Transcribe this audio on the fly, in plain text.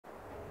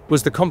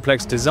Was the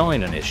complex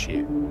design an issue?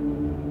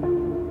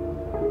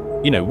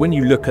 You know, when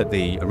you look at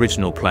the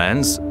original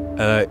plans,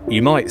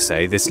 you might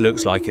say this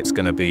looks like it's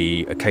going to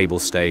be a cable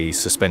stay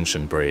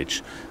suspension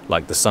bridge,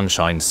 like the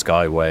Sunshine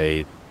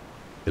Skyway,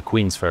 the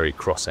Queens Ferry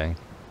Crossing,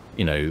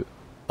 you know,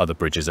 other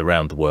bridges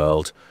around the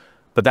world.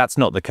 But that's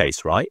not the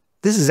case, right?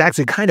 This is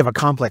actually kind of a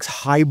complex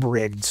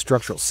hybrid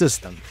structural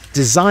system,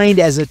 designed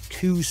as a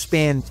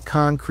two-span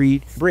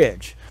concrete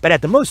bridge. But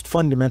at the most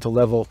fundamental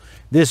level,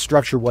 this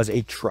structure was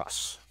a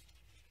truss.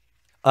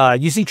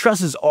 You see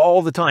trusses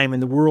all the time in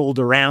the world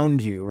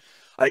around you.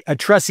 A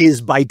truss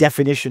is, by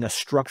definition, a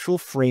structural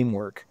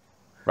framework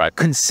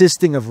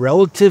consisting of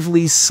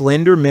relatively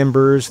slender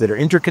members that are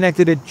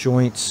interconnected at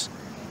joints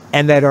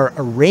and that are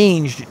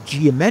arranged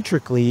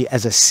geometrically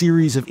as a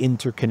series of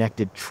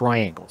interconnected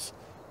triangles.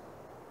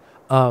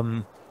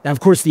 Now, of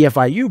course, the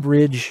FIU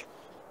Bridge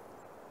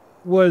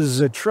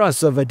was a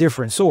truss of a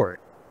different sort.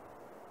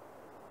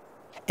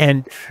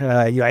 And you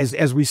know,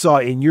 as we saw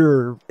in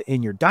your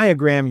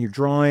diagram, your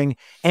drawing,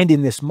 and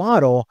in this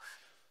model,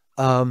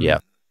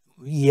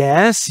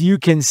 yes, you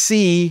can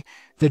see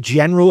the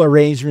general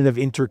arrangement of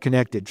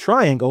interconnected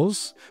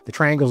triangles. The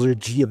triangles are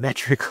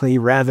geometrically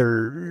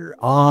rather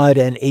odd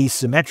and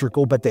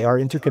asymmetrical, but they are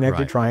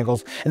interconnected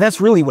triangles. And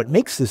that's really what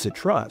makes this a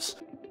truss.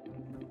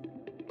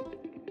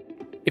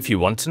 If you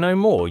want to know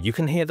more, you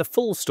can hear the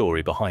full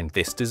story behind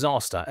this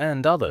disaster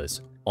and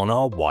others on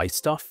our Why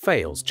Stuff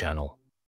Fails channel.